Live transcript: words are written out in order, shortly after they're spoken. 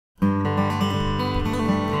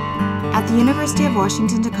the University of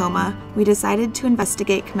Washington Tacoma, we decided to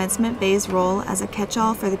investigate Commencement Bay's role as a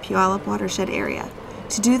catch-all for the Puyallup watershed area.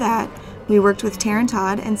 To do that, we worked with Taryn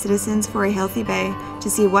Todd and Citizens for a Healthy Bay to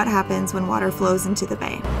see what happens when water flows into the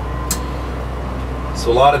bay.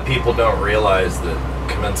 So a lot of people don't realize that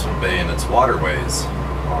Commencement Bay and its waterways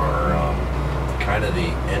are kind of the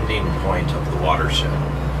ending point of the watershed.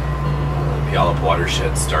 The Puyallup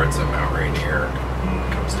watershed starts at Mount Rainier,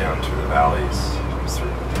 comes down through the valleys, comes through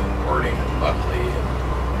Ording and Buckley and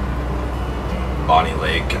Bonnie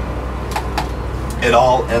Lake, and it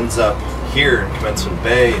all ends up here in Commencement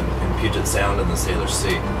Bay in Puget Sound in the Sailor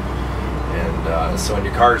Sea. And so when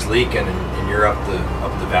your car's leaking and you're up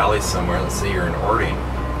the valley somewhere, let's say you're in Ording,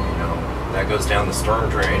 you know, that goes down the storm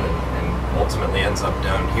drain and ultimately ends up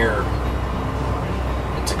down here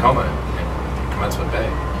in Tacoma, in Commencement Bay.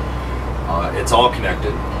 It's all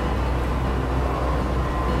connected.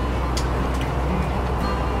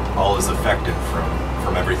 All is affected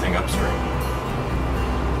from everything upstream.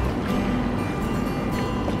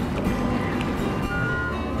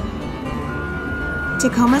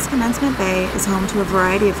 Tacoma's Commencement Bay is home to a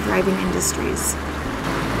variety of thriving industries.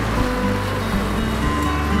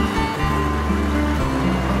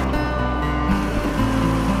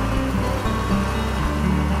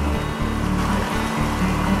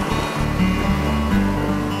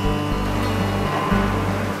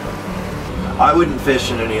 I wouldn't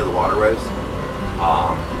fish in any of the waterways.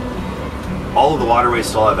 All of the waterways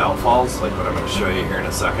still have outfalls, like what I'm going to show you here in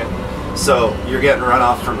a second. So you're getting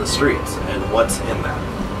runoff from the streets, and what's in that?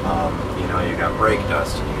 You know, you got brake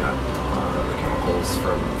dust, and you got the chemicals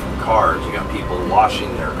from cars. You got people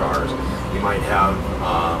washing their cars. You might have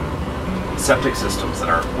septic systems that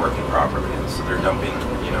aren't working properly, and so they're dumping,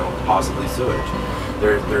 you know, possibly sewage.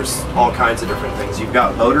 There's all kinds of different things. You've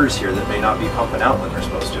got boaters here that may not be pumping out when they're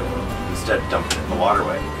supposed to, instead dumping it in the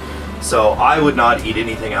waterway. So I would not eat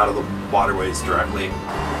anything out of the waterways directly.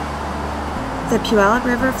 The Puyallup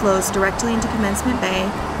River flows directly into Commencement Bay,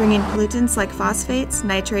 bringing pollutants like phosphates,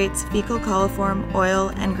 nitrates, fecal coliform,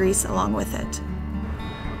 oil, and grease along with it.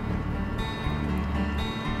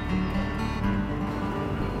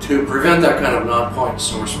 To prevent that kind of non-point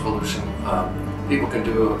source pollution, people can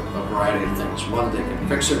do a variety of things. One, they can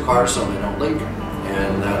fix their cars so they don't leak,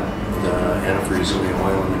 and the antifreeze or the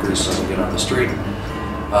oil and the grease doesn't get on the street.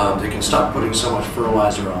 They can stop putting so much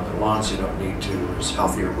fertilizer on their lawns. You don't need to. There's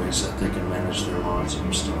healthier ways that they can manage their lawns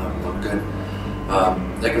and still have them look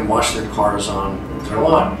good. They can wash their cars on their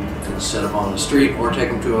lawn instead of on the street, or take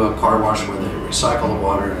them to a car wash where they recycle the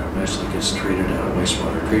water and it eventually gets treated at a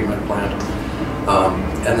wastewater treatment plant.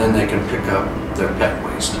 And then they can pick up their pet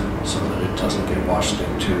waste so that it doesn't get washed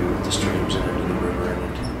into the streams and into the river and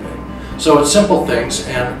into the bay. So it's simple things,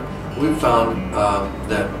 and we've found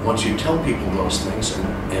that once you tell people those things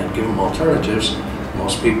and give them alternatives,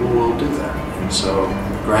 most people will do that. And so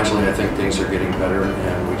gradually I think things are getting better,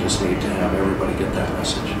 and we just need to have everybody get that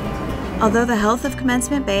message. Although the health of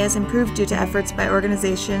Commencement Bay has improved due to efforts by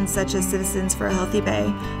organizations such as Citizens for a Healthy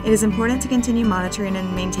Bay, it is important to continue monitoring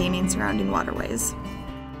and maintaining surrounding waterways.